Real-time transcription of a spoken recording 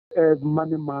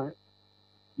money man.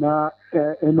 Now,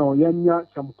 yanya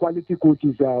some quality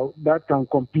coaches that can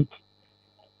compete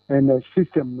and the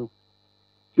system no.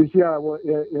 See, your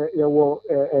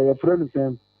friend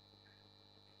saying,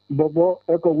 Bobo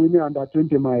Echo winning under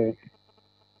 20 my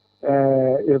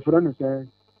your friend saying,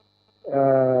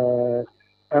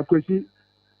 Akwesi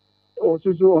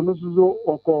Osuzo Onosuzo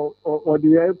or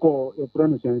the Echo your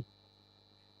friend saying,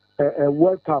 a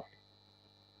World Cup,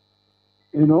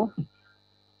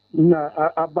 na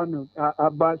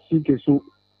abba C.K so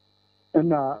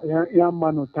na young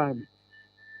man of time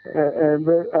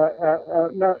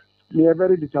na me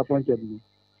very disappointed me.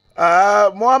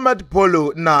 Mohammed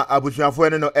Polo na abusuafo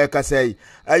no eka say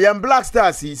yam Black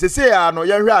Stars say no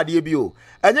yen hwe ade bi o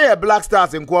enye ye Black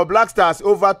Stars nko Black Stars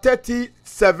over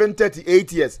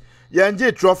 38 years yen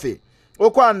G trophy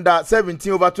okwa under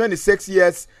 17 over 26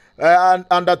 years and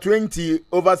under 20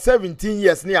 over 17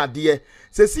 years ni ade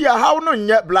say how no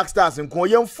nye Black Stars nko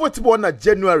yen football na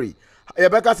January ye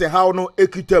beka say how no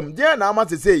ekutam dey na ama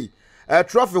say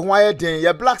trophy ho aye den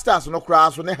ye Black Stars no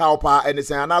kra so ne how pa any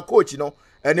say na coach no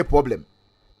any problem?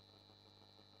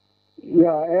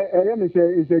 Yeah,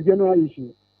 it's a general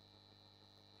issue.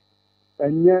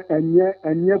 And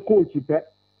coach,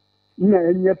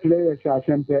 and players are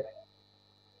simple.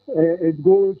 It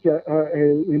goes, to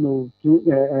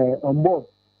on board.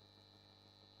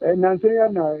 And I'm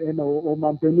saying,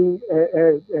 Mampeni,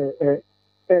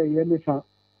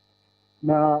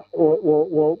 now,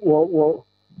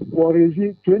 or is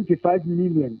it 25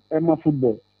 million Emma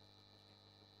football?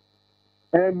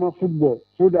 Football,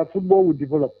 so that football will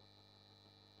develop.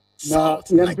 Now,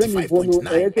 football,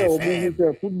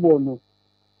 no,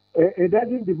 it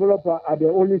doesn't develop at the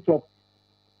only top.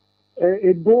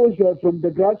 It goes from the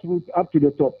grassroots up to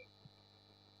the top.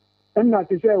 And not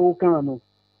to say,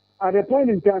 at a point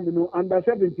in time, under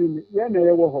 17, we are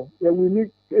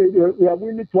winning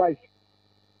twice.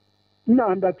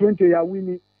 Under 20, we are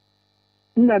winning.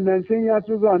 Under 20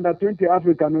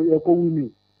 Africa, we are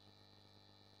winning.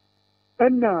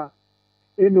 And now,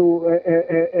 do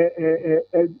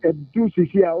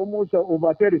here almost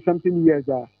over 30 something years.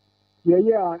 And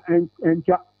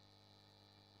try.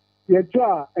 It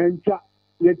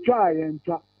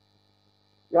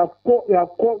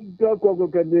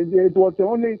was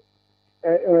only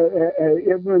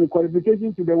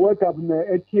qualification to the World Cup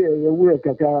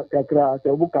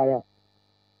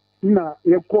now,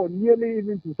 you call nearly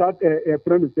even to start a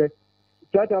premise.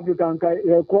 South African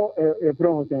a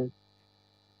promotion.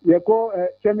 You call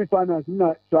semi-finals,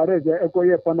 not Suarez,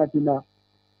 Fanatina.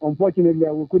 Unfortunately,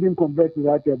 we couldn't convert to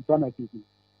that fanatism.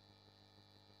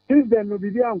 Since then, we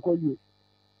be uncle you.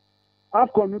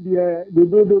 After the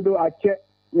do a check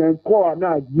and call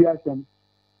now GSM.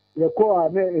 You call a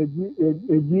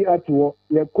G at war,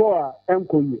 you call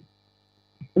uncle you.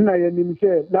 Now, you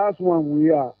say, last one we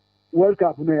are World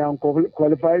Cup now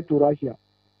qualified to Russia.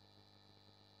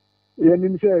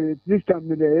 You say, this time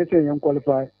they say you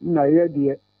qualify. Now,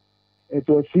 dear. It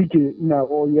was C.K. now,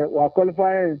 or you are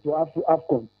qualifying to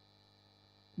AFCON.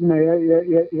 No,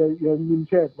 you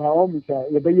say, by all means,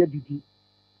 you be a DT.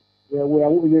 We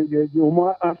are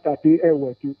more after the air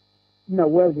working. Now,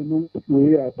 where the new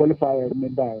we are qualifiers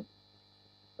member.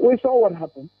 We saw what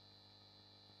happened.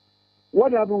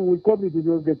 What happened with COVID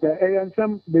was that and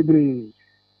some debris.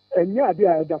 And yeah, they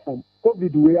are from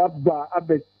COVID. We have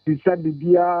a beside the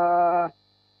beer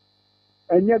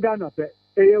and you're gonna pay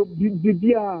the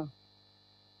beer.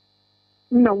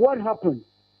 Now, what happened?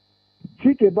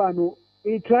 C.K. Bano,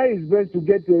 he tried his best to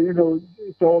get, so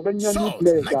when you new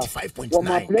players, for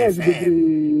my players,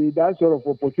 that sort of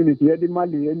opportunity, any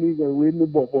money, any win the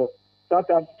ball.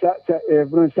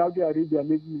 Saudi Arabia,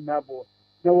 maybe Nabo.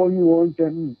 Now, when you want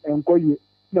them and call you,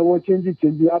 now what change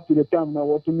up to the time now,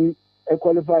 what to me,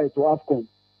 qualify to AFCON.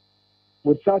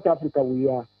 With South Africa, we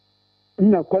are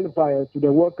now qualifier to the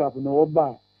World Cup,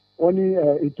 only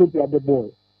Ethiopia the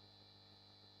ball.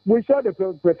 We saw the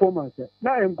performance.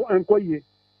 Now I'm quite.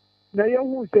 Now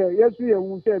you say yes, we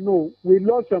say no. We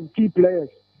lost some key players.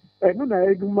 And no,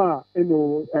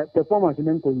 performance in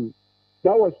Nkoyi.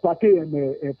 That was Pate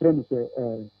and friend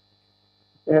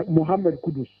Mohammed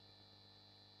Kudus.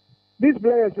 These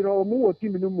players, more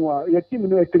team no more. Your team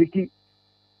no clicky.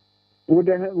 With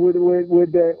the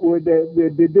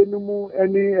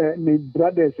any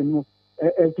brothers to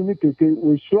make it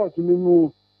we short to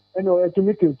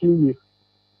make it.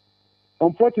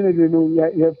 Unfortunately,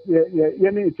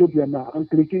 Ethiopia now, I'm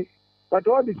clicking. But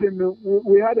all the same,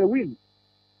 we had a win.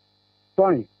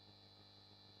 Fine.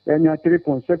 And you have 3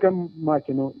 points. Second match,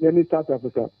 South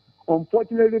Africa.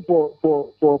 Unfortunately for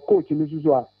coach in this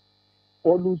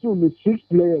or losing 6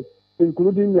 players,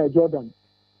 including Jordan.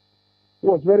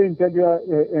 was very integral,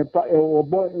 a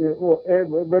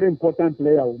very important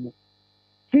player.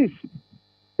 Six,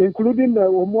 including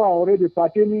Omo already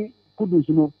Pateni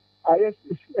Kudus, I guess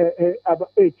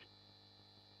about 8.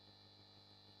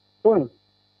 Well,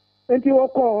 and you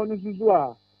call on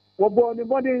Zuzua, what born the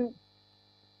morning,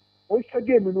 which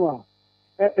game, it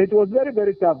was very,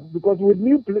 very tough because with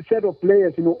new set of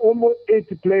players, almost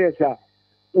 80 players are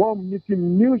one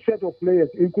meeting new set of players,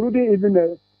 including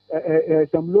even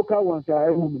some local ones are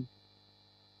at home.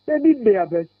 They did their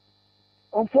best.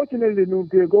 Unfortunately, no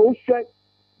go strike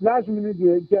last minute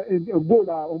goal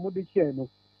almost the chain.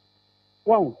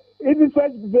 Wow. Even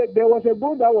first there was a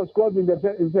goal that was scored in the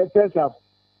first half.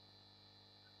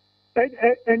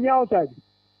 And outside.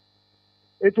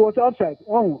 It was outside.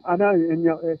 Wow. And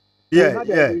yeah. No,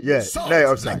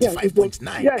 outside.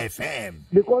 95.9 FM.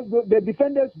 Because the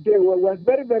defenders they were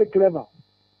very, very clever.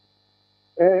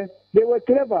 They were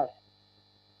clever.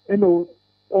 The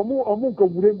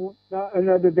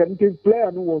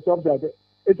player who was offside.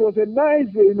 It was a nice,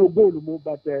 goal,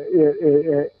 but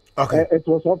it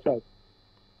was offside.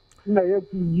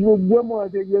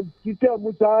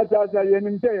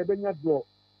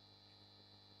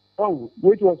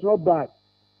 Which was not bad.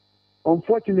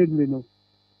 Unfortunately,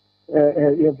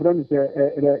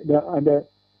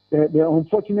 the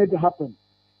unfortunate happened.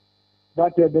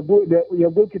 But your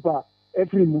goalkeeper,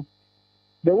 Ephraim,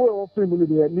 the way of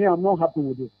Ephraim, me, I'm not happy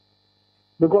with it.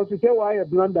 Because you say why a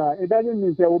blunder, it doesn't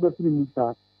mean say over 3 minutes.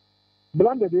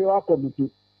 Blunder, they are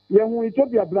committee. Yeah, when you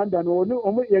talk your blunder, no,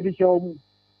 edition.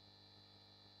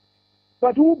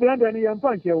 But who blunder any young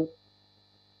punch? And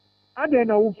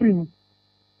then I will free.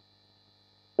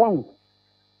 One.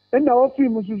 And now free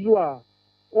Musuzua.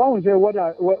 One say what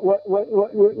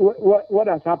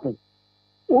has happened.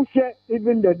 Who said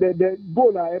even the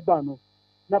goal at Ebano?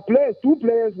 Now two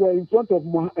players were in front of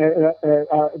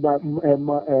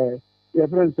your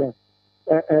friend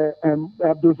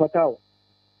Abdul Fattah.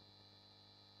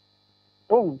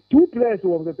 Oh, two players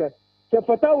were the best. So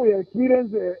Fattah was an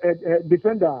experienced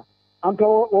defender.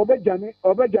 Uncle Obejana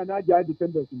Jai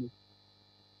defenders.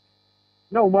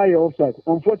 Now my offside.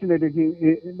 Unfortunately,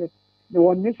 the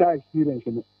one miss experience.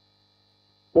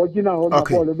 Original on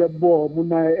the ball,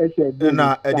 Muna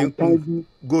na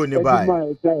go nearby.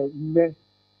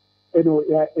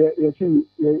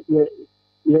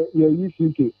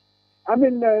 C.K. I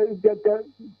mean, if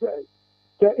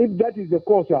that is the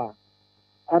cause,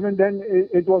 I mean, then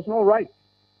it was not right.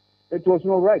 It was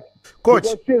not right. Coach,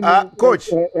 Coach.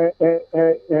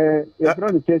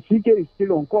 C.K. is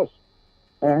still on course.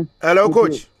 Hello,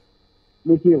 Coach.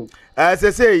 With you. As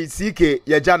I say, C.K.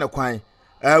 Yajana Kwine.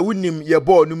 Winim your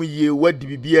ball no ye what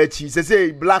the BBH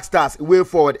say Black Stars way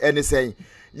forward anything.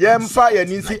 Fire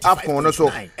Ninsi Afcon or so.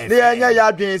 They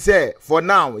ya dream say for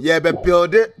now, ye be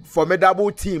build it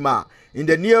formidable team in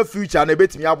the near future and a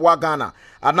bit me up Ghana.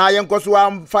 And I am cause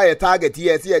fire target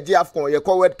yes, ye Afcon, ye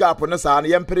call World Cup on us and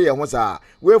yam prayer was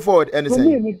way forward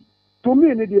anything. To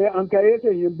me, dear,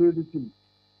 Ankayete yam build the team.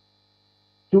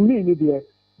 To me, dear,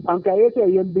 Ankayete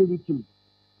yam build the team.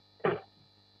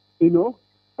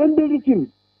 And build the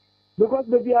team. Because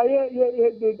the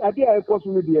idea I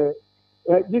possibly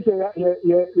this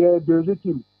build the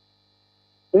team.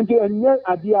 Into a new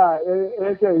idea,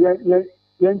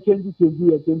 change build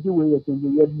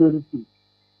the team.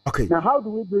 Okay. Now, how do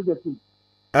we build the team?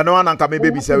 And no one can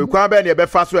maybe say we can't be a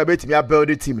fast way to build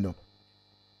the team. No.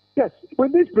 Yes,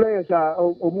 when these players are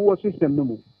more system, no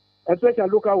more, especially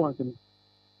local ones.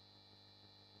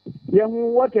 Yeah,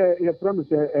 what you promise,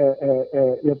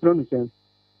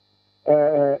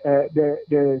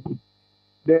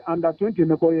 the under 20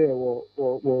 or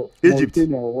Egypt.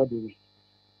 Or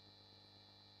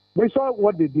we saw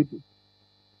what they did.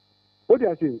 What do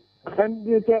I say? And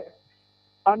they say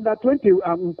under 20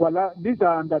 these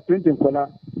are under 20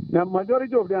 Nkwala. The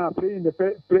majority of them are playing in the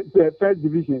first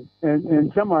division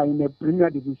and some are in the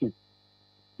premier division.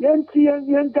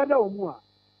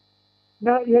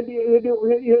 Now young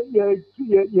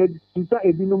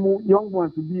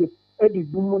ones to be Eddie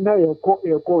Bumuna, a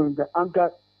call in the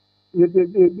anchor.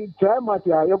 Try much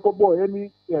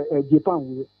any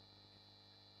Japan.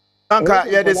 Anka,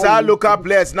 the local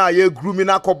players now, you grooming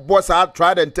up boss are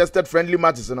tried and tested friendly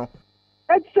matches,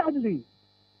 Exactly.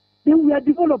 Then we are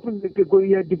developing the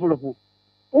development.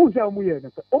 Oh, yeah,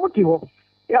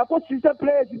 sister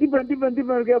players, different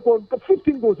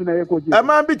 15 goals in a coach. A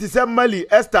man beat his Mali,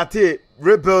 Estate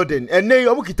rebuilding, and they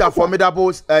are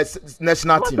formidable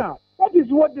national team. That is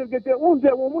what they get. What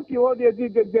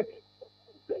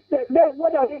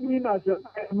does it mean as a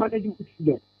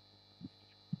management?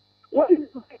 What is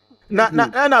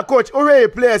na coach o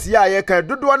players ya ye kan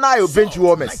dodo na yo bench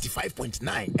warmers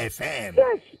 95.9 FM.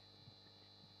 Yes.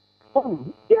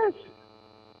 Yes.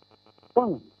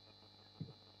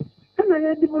 And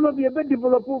I develop your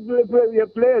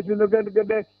players in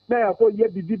the now for ye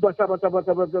be basa.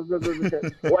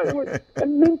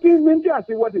 And I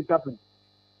see what is happening.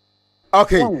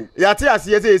 Okay,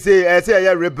 yati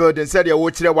say rebuilding said you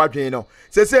watch the watch no.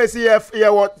 Say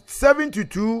what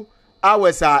 72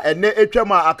 hours and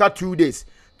etwama aka 2 days.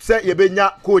 Say ye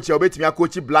benya coach e obetimi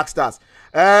coach Black Stars.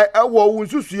 Wo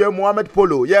unsusu Mohammed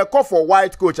Polo. Ye call for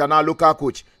white coach and our local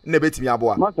coach. Ne betimi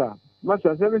aboa.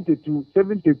 Master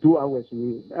 72 hours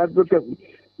we advocate.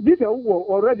 This who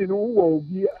already know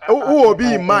who will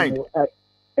be in mind.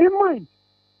 In mind.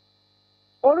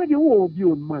 Already who will be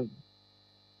on mind.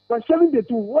 But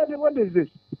 72, what is this?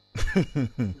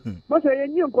 Master,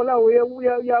 you kola we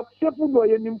are football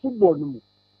in football no.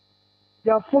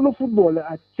 You follow football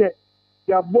at check.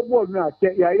 You football no at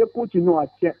check. You coach no at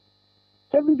check.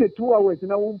 72 hours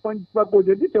in a 1 point back.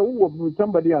 This is who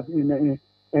somebody has in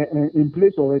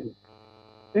place already.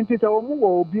 And it's a woman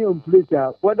will be in place,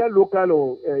 whether local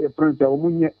or friends or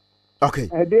munye. Okay.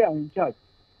 They are in charge.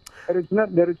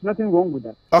 There is nothing wrong with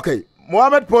that. Okay.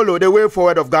 Mohammed Polo, the way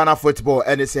forward of Ghana football,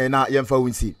 and they say now Yemfa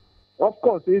Wincy. Of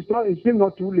course, it's still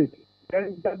not too late.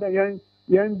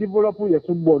 Young develop your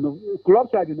football. No. Club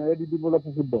side in already develop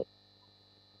football.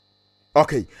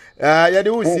 Okay. Yeah,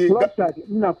 do see. Club side,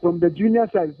 from the junior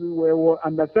side, we were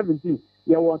under 17,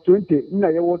 you were 20,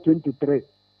 you were 23.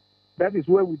 That is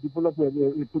where we develop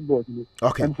football.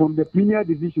 Okay. And from the premier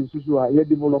divisions, we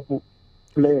develop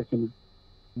players.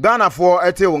 Ghana for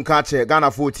ete unkache Ghana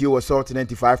for ti was salt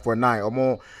 95.9 or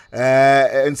more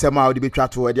nsema odi betwa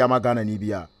to e ama Ghana ni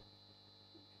bia.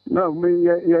 No, me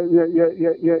your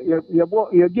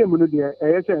game no dey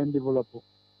and develop.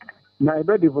 Na e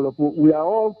be develop. We are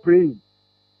all praying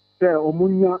say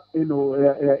omunya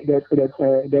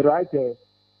the right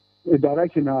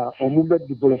direction omumbe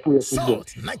develop your football.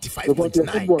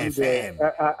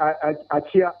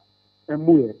 95.9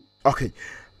 FM. Okay.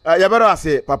 You better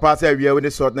say, Papa said we are with the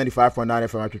sort 95.9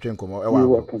 FM at Chinkomo. You're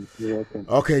welcome.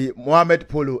 Okay, Mohammed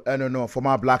Polo, no,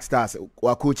 former Black Stars,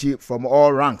 Wakuchi from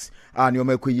all ranks, and you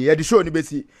make you the show. Ni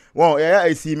well,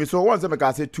 I see me so once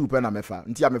I say 2 pen. I'm a fan.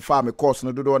 Until I'm a farm, course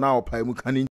no do now.